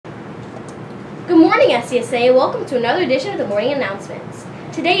Good morning, SCSA. Welcome to another edition of the Morning Announcements.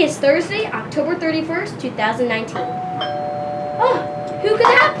 Today is Thursday, October 31st, 2019. Oh, who could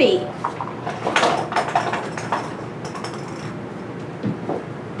that be?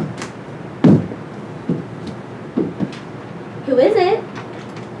 Who is it?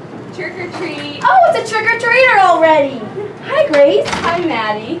 Trick or treat. Oh, it's a trick-or-treater already. Hi, Grace. Hi,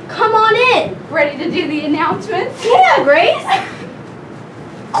 Maddie. Come on in. Ready to do the announcements? Yeah, Grace.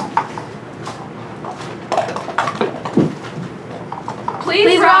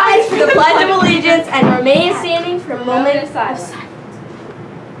 Please rise for the Pledge of Allegiance and remain standing for a moment of silence.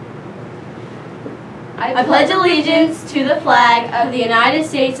 I pledge allegiance to the flag of the United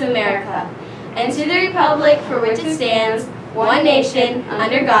States of America and to the republic for which it stands, one nation,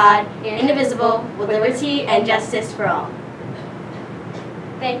 under God, indivisible, with liberty and justice for all.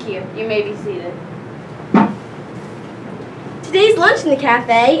 Thank you. You may be seated. Today's lunch in the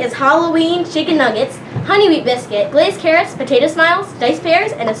cafe is Halloween chicken nuggets, honey wheat biscuit, glazed carrots, potato smiles, diced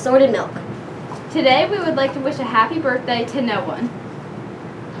pears, and assorted milk. Today we would like to wish a happy birthday to no one.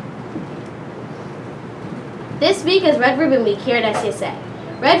 This week is Red Ribbon Week here at SCSA.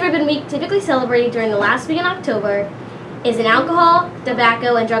 Red Ribbon Week, typically celebrated during the last week in October, is an alcohol,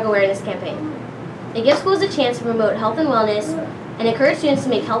 tobacco, and drug awareness campaign. It gives schools a chance to promote health and wellness and encourage students to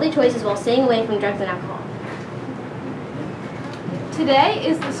make healthy choices while staying away from drugs and alcohol. Today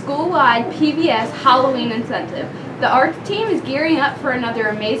is the school-wide PBS Halloween incentive. The arts team is gearing up for another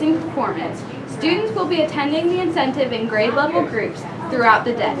amazing performance. Students will be attending the incentive in grade level groups throughout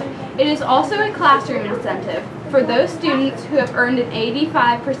the day. It is also a classroom incentive for those students who have earned an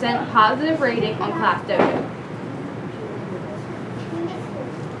 85% positive rating on ClassDojo.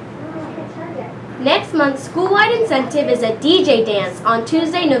 Next month's school-wide incentive is a DJ dance on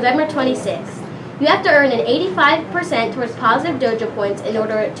Tuesday, November 26th. You have to earn an 85% towards positive dojo points in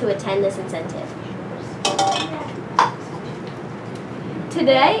order to attend this incentive.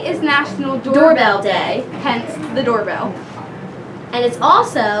 Today is National Doorbell Day, hence the doorbell. And it's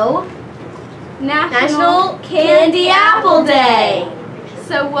also National Candy Apple Day.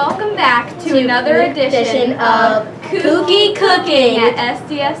 So welcome back to another edition of Kooky Cooking at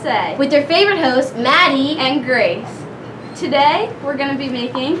SDSA with your favorite hosts, Maddie and Grace. Today we're going to be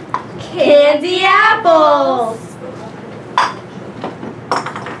making candy apples.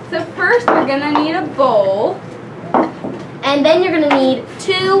 So first we're going to need a bowl. And then you're going to need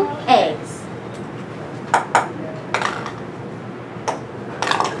 2 eggs.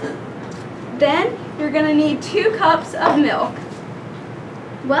 Then you're going to need 2 cups of milk.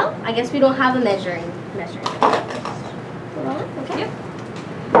 Well, I guess we don't have a measuring. Okay.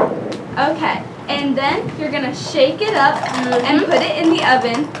 Okay, and then you're going to shake it up and put it in the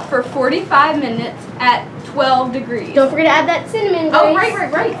oven for 45 minutes at 12 degrees. Don't forget to add that cinnamon, Grace. Oh,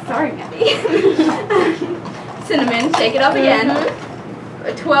 right. Sorry, Maddie. Cinnamon, shake it up again.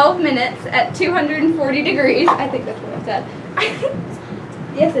 12 minutes at 240 degrees. I think that's what I said.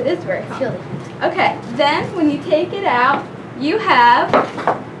 Yes, it is very hot. Okay, then when you take it out, you have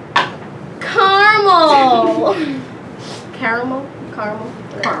caramel. Caramel.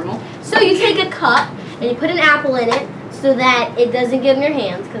 So you take a cup and you put an apple in it so that it doesn't get in your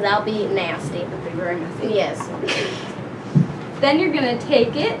hands, because that'll be nasty. That'll be very messy. Yes. Then you're going to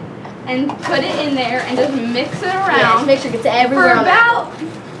take it and put it in there and just mix it around. Yeah, make sure it gets everywhere. For about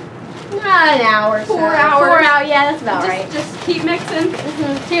an hour. 4 hours. 4 hours. Yeah, that's about right. Just keep mixing.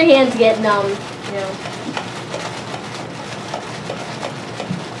 Till your hands get numb. You know.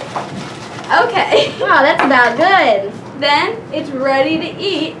 Okay. Wow, that's about good. Then it's ready to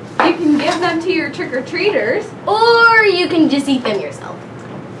eat. You can give them to your trick-or-treaters. Or you can just eat them yourself.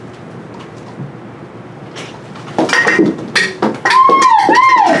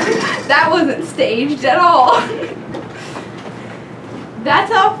 That wasn't staged at all.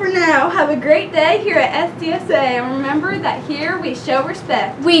 That's all for now. Have a great day here at SDSA. And remember that here we show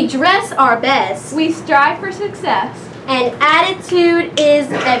respect. We dress our best. We strive for success. And attitude is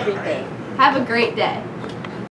everything. Have a great day.